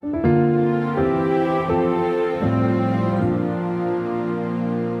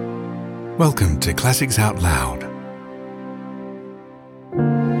Welcome to Classics Out Loud.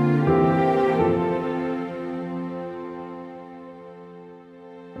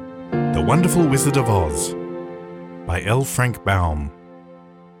 The Wonderful Wizard of Oz by L. Frank Baum.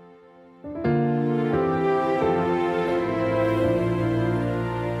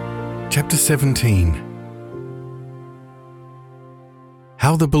 Chapter 17.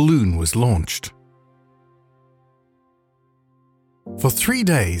 How the Balloon Was Launched. For 3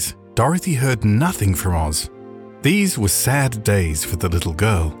 days, Dorothy heard nothing from Oz. These were sad days for the little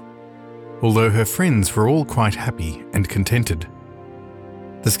girl, although her friends were all quite happy and contented.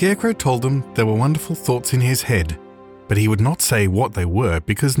 The Scarecrow told them there were wonderful thoughts in his head, but he would not say what they were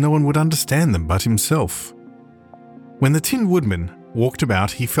because no one would understand them but himself. When the Tin Woodman walked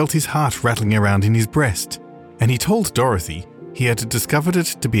about, he felt his heart rattling around in his breast, and he told Dorothy he had discovered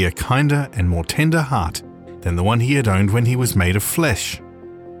it to be a kinder and more tender heart than the one he had owned when he was made of flesh.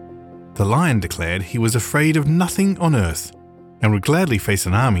 The Lion declared he was afraid of nothing on earth and would gladly face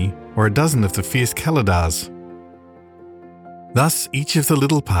an army or a dozen of the fierce Calidars. Thus each of the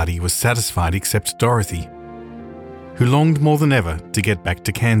little party was satisfied except Dorothy, who longed more than ever to get back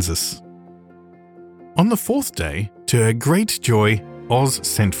to Kansas. On the 4th day, to her great joy, Oz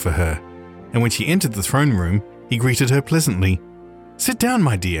sent for her, and when she entered the throne room, he greeted her pleasantly. "Sit down,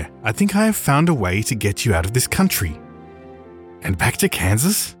 my dear. I think I have found a way to get you out of this country." "And back to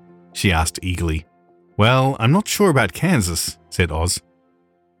Kansas?" she asked eagerly. "Well, I'm not sure about Kansas," said Oz.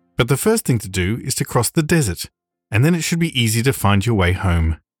 "But the first thing to do is to cross the desert, and then it should be easy to find your way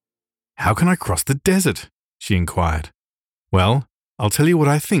home." "How can I cross the desert?" she inquired. "Well, I'll tell you what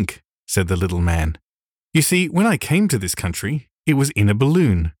I think," said the little man. "You see, when I came to this country, it was in a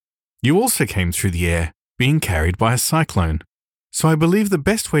balloon. You also came through the air, being carried by a cyclone. So I believe the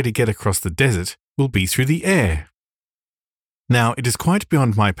best way to get across the desert will be through the air. Now, it is quite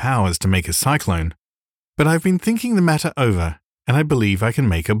beyond my powers to make a cyclone, but I've been thinking the matter over, and I believe I can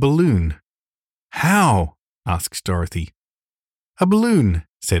make a balloon." "How?" asked Dorothy. "A balloon,"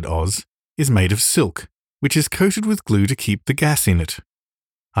 said Oz, "is made of silk, which is coated with glue to keep the gas in it.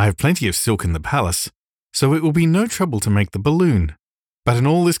 I have plenty of silk in the palace, so it will be no trouble to make the balloon. But in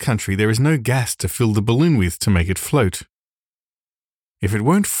all this country there is no gas to fill the balloon with to make it float." "If it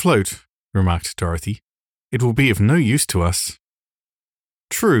won't float," remarked Dorothy, "it will be of no use to us."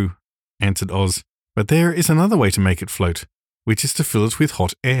 "True," answered Oz, "but there is another way to make it float, which is to fill it with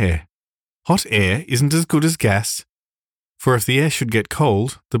hot air. Hot air isn't as good as gas, for if the air should get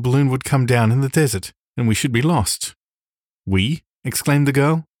cold, the balloon would come down in the desert, and we should be lost." "We?" exclaimed the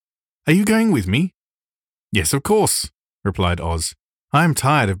girl. "Are you going with me?" "Yes, of course," replied Oz. "I am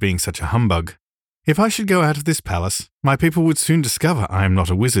tired of being such a humbug. If I should go out of this palace, my people would soon discover I am not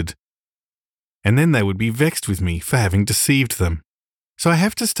a wizard, and then they would be vexed with me for having deceived them. So I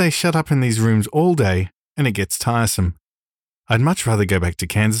have to stay shut up in these rooms all day, and it gets tiresome. I'd much rather go back to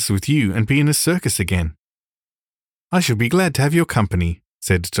Kansas with you and be in a circus again." "I shall be glad to have your company,"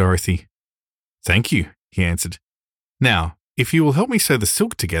 said Dorothy. "Thank you," he answered. "Now, if you will help me sew the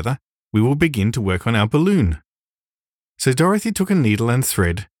silk together, we will begin to work on our balloon." So Dorothy took a needle and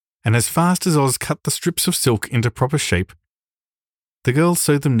thread, and as fast as Oz cut the strips of silk into proper shape, the girl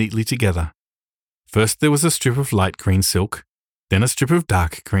sewed them neatly together. First there was a strip of light green silk, then a strip of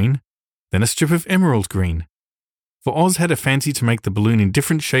dark green, then a strip of emerald green. For Oz had a fancy to make the balloon in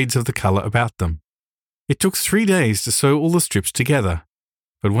different shades of the colour about them. It took 3 days to sew all the strips together,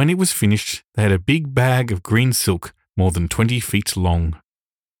 but when it was finished, they had a big bag of green silk more than 20 feet long.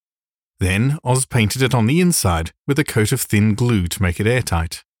 Then Oz painted it on the inside with a coat of thin glue to make it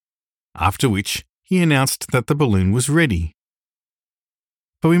airtight, after which he announced that the balloon was ready.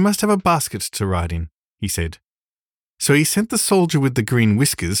 "But we must have a basket to ride in," he said. So he sent the soldier with the green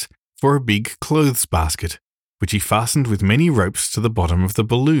whiskers for a big clothes basket, which he fastened with many ropes to the bottom of the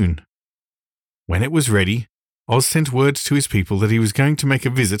balloon. When it was ready, Oz sent word to his people that he was going to make a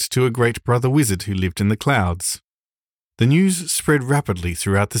visit to a great brother wizard who lived in the clouds. The news spread rapidly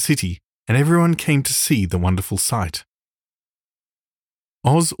throughout the city, and everyone came to see the wonderful sight.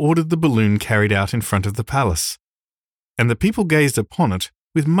 Oz ordered the balloon carried out in front of the palace, and the people gazed upon it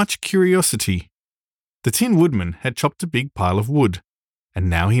with much curiosity. The Tin Woodman had chopped a big pile of wood, and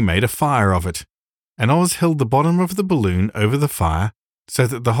now he made a fire of it, and Oz held the bottom of the balloon over the fire so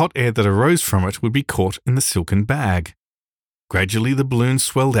that the hot air that arose from it would be caught in the silken bag. Gradually the balloon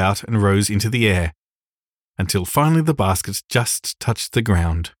swelled out and rose into the air, until finally the basket just touched the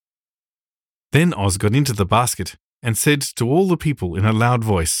ground. Then Oz got into the basket and said to all the people in a loud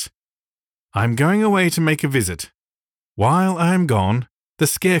voice, "I am going away to make a visit. While I am gone, the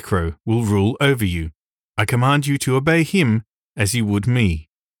Scarecrow will rule over you. I command you to obey him as you would me."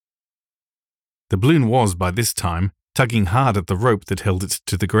 The balloon was, by this time, tugging hard at the rope that held it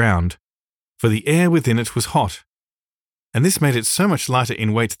to the ground, for the air within it was hot, and this made it so much lighter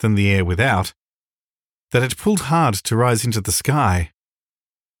in weight than the air without, that it pulled hard to rise into the sky.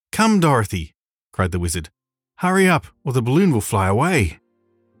 "Come, Dorothy," cried the wizard. "Hurry up, or the balloon will fly away."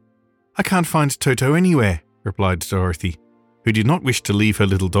 "I can't find Toto anywhere," replied Dorothy, who did not wish to leave her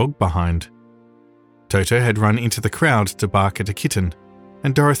little dog behind. Toto had run into the crowd to bark at a kitten,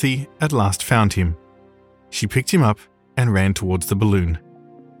 and Dorothy at last found him. She picked him up and ran towards the balloon.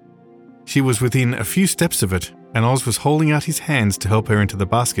 She was within a few steps of it, and Oz was holding out his hands to help her into the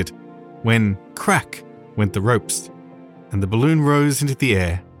basket, when crack went the ropes, and the balloon rose into the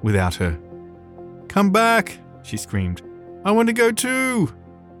air without her. "Come back," she screamed. "I want to go too."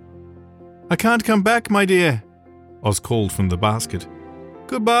 "I can't come back, my dear," Oz called from the basket.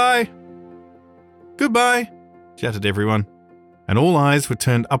 "Goodbye." "Goodbye," shouted everyone, and all eyes were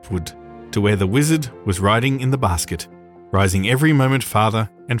turned upward to where the wizard was riding in the basket, rising every moment farther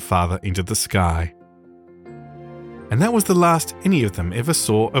and farther into the sky. And that was the last any of them ever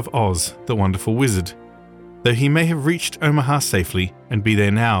saw of Oz, the wonderful wizard, though he may have reached Omaha safely and be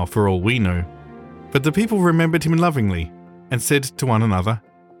there now for all we know. But the people remembered him lovingly and said to one another,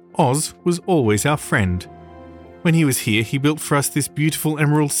 "Oz was always our friend. When he was here, he built for us this beautiful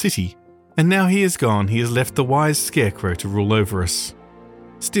Emerald City, and now he is gone, he has left the wise Scarecrow to rule over us."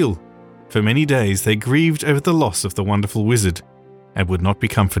 Still, for many days they grieved over the loss of the wonderful wizard and would not be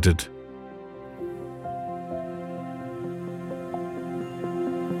comforted.